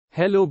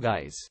Hello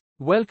guys.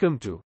 Welcome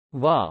to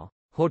Wow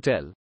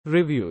Hotel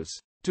Reviews.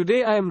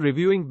 Today I am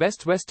reviewing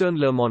Best Western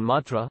Le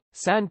Montmartre,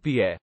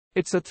 Saint-Pierre.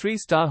 It's a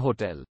 3-star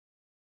hotel.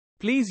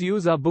 Please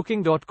use our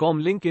booking.com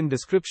link in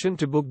description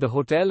to book the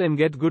hotel and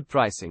get good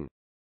pricing.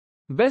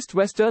 Best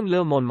Western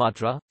Le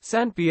Montmartre,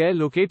 Saint-Pierre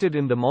located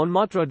in the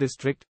Montmartre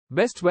district.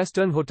 Best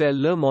Western Hotel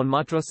Le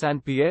Montmartre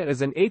Saint-Pierre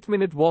is an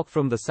 8-minute walk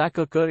from the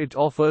Sacré-Coeur It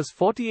offers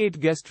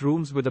 48 guest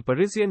rooms with a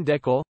Parisian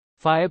decor,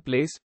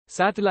 fireplace,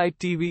 satellite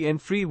TV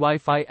and free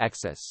Wi-Fi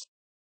access.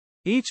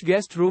 Each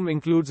guest room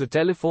includes a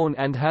telephone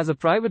and has a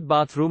private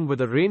bathroom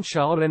with a rain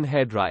shower and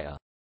hairdryer.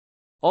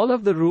 All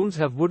of the rooms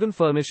have wooden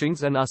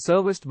furnishings and are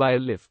serviced by a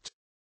lift.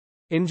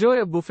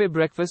 Enjoy a buffet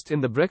breakfast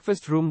in the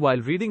breakfast room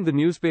while reading the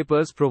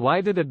newspapers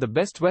provided at the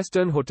Best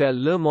Western Hotel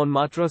Le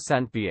Montmartre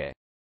Saint-Pierre.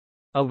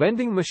 A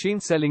vending machine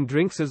selling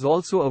drinks is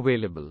also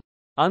available.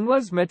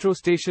 Anvers Metro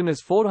Station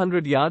is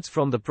 400 yards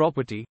from the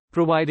property,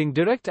 providing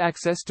direct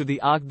access to the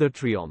Arc de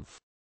Triomphe.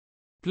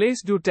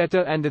 Place du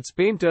Tertre and its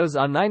painters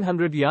are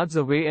 900 yards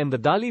away and the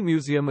Dali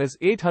Museum is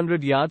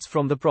 800 yards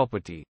from the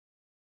property.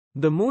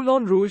 The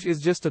Moulin Rouge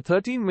is just a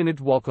 13-minute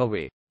walk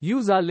away.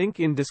 Use our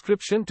link in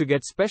description to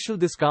get special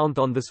discount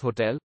on this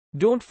hotel.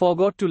 Don't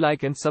forget to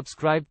like and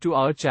subscribe to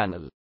our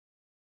channel.